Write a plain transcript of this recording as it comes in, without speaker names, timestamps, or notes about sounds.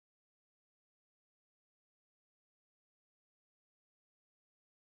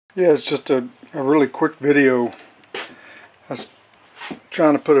Yeah, it's just a really quick video. I was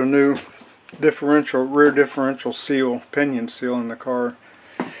trying to put a new rear differential seal, pinion seal in the car.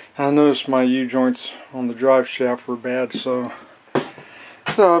 I noticed my U-joints on the drive shaft were bad, so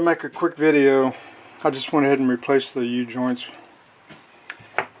I'd make a quick video. I just went ahead and replaced the U-joints.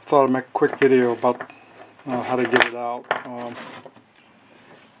 Thought I'd make a quick video about how to get it out.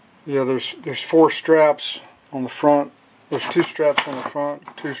 Yeah, there's 4 straps on the front. There's 2 straps on the front,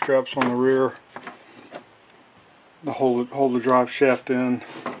 2 straps on the rear to hold the drive shaft in.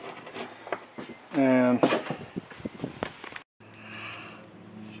 And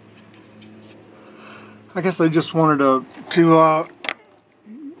I guess I just wanted to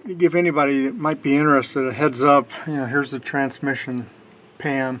give anybody that might be interested a heads up. You know, here's the transmission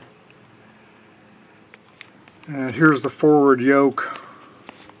pan. And here's the forward yoke.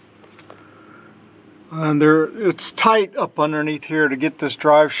 And it's tight up underneath here to get this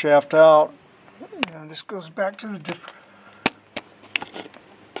drive shaft out. And this goes back to the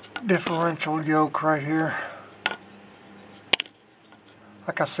differential yoke right here.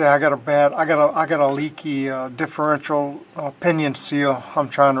 Like I say, I got a leaky differential pinion seal I'm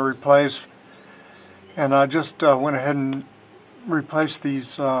trying to replace, and I just went ahead and replaced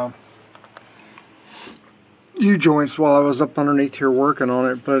these U-joints while I was up underneath here working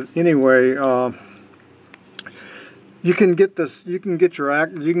on it. But anyway, you can get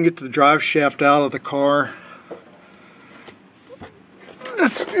the drive shaft out of the car.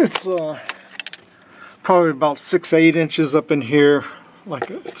 It's probably about 6-8 inches up in here.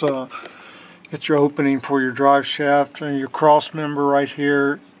 Like it's your opening for your drive shaft and your cross member right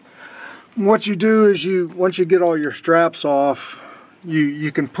here. What you do is once you get all your straps off,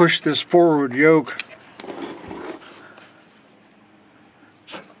 you can push this forward yoke.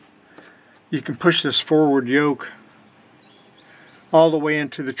 You can push this forward yoke all the way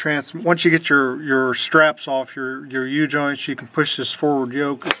into the once you get your straps off your U-joints, you can push this forward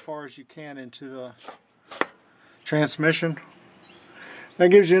yoke as far as you can into the transmission. That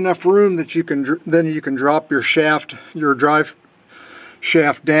gives you enough room that you can drop your drive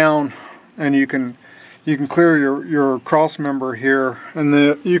shaft down, and you can clear your cross member here, and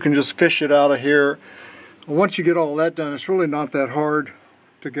then you can just fish it out of here. Once you get all that done, it's really not that hard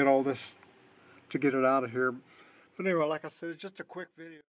to get it out of here. But anyway, like I said, it's just a quick video.